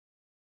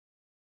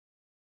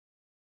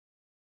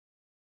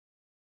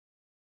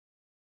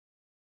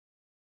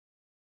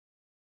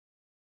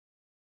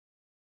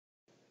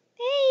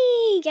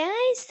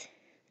guys.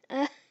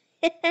 Uh,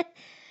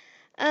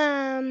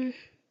 um,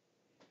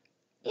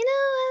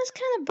 I was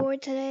kind of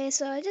bored today,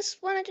 so I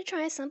just wanted to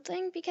try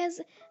something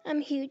because I'm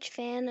a huge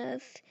fan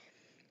of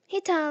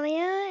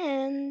Hitalia,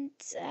 and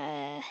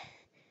sometimes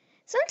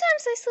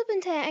I slip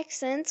into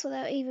accents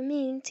without even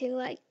meaning to.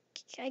 Like,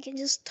 I can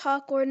just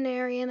talk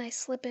ordinary and I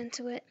slip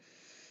into it.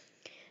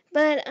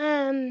 But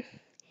I'm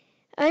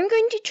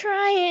going to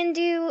try and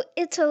do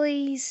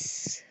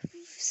Italy's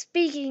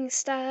speaking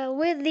style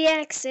with the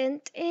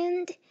accent,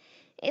 and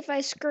if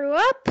I screw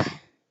up,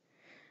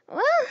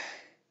 well,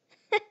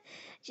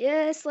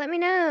 just let me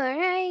know,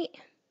 alright?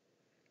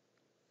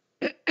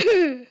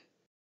 Germany!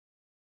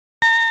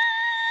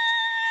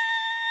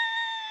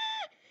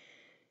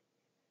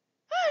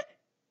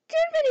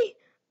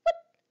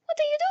 What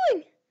are you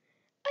doing?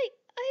 I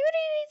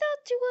really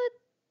thought you were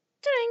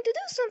trying to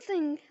do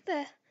something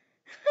there.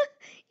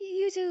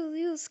 You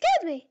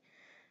scared me.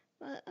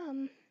 I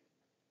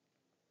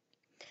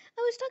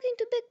was talking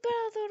to Big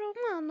Brother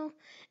Romano,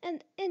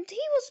 and he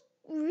was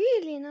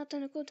really not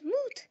in a good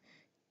mood.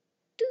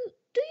 Do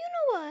you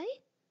know why?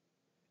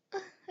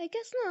 I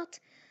guess not.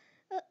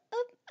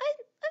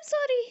 I'm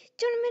sorry,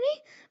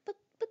 Germany, but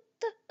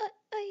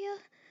I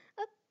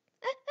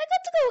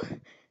got to go.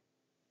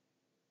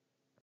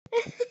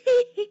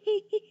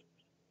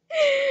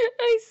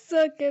 I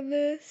suck at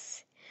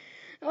this.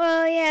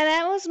 Well, yeah,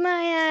 that was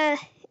my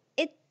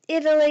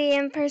Italy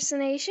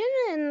impersonation,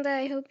 and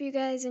I hope you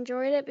guys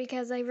enjoyed it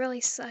because I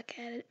really suck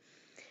at it.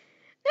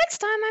 Next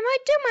time I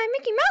might do my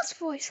Mickey Mouse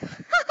voice.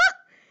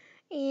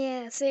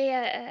 Yeah, see,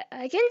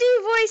 I can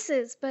do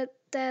voices, but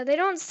they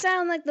don't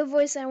sound like the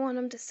voice I want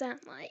them to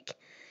sound like.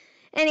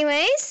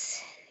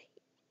 Anyways,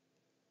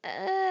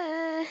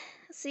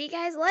 see you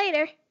guys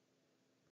later.